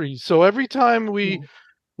phone trees. So every time we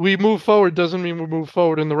move forward doesn't mean we move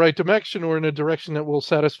forward in the right direction or in a direction that will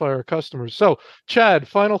satisfy our customers. So, Chad,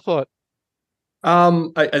 final thought.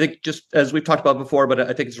 I think just as we've talked about before, but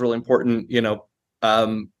I think it's really important,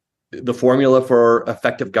 the formula for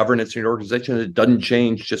effective governance in your organization, it doesn't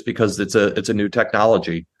change just because it's a new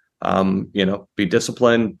technology. Be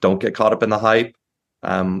disciplined, don't get caught up in the hype,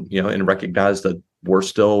 and recognize that we're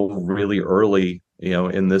still really early,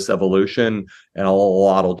 in this evolution, and a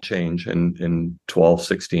lot will change in 12,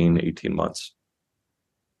 16, 18 months.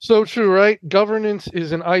 So true, right? Governance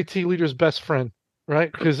is an IT leader's best friend,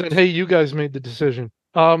 right? Because then, hey, you guys made the decision.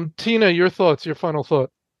 Tina, your thoughts, your final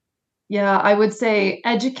thought. Yeah, I would say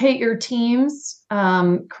educate your teams,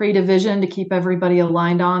 create a vision to keep everybody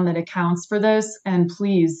aligned on that accounts for this, and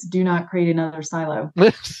please do not create another silo.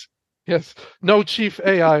 Yes. No chief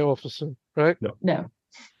AI officer, right? No.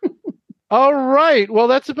 All right. Well,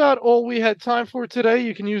 that's about all we had time for today.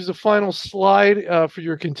 You can use the final slide for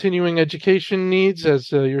your continuing education needs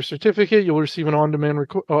as your certificate. You'll receive an on-demand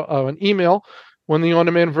an email when the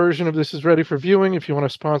on-demand version of this is ready for viewing. If you want to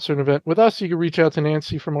sponsor an event with us, you can reach out to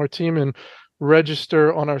Nancy from our team and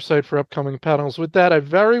register on our site for upcoming panels. With that, I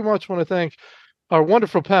very much want to thank our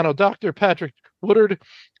wonderful panel, Dr. Patrick Woodard,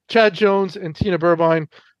 Chad Jones, and Tina Burbine.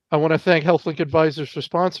 I want to thank HealthLink Advisors for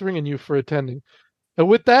sponsoring and you for attending. And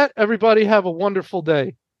with that, everybody have a wonderful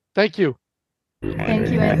day. Thank you. Thank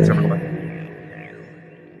you, Thanks, everyone.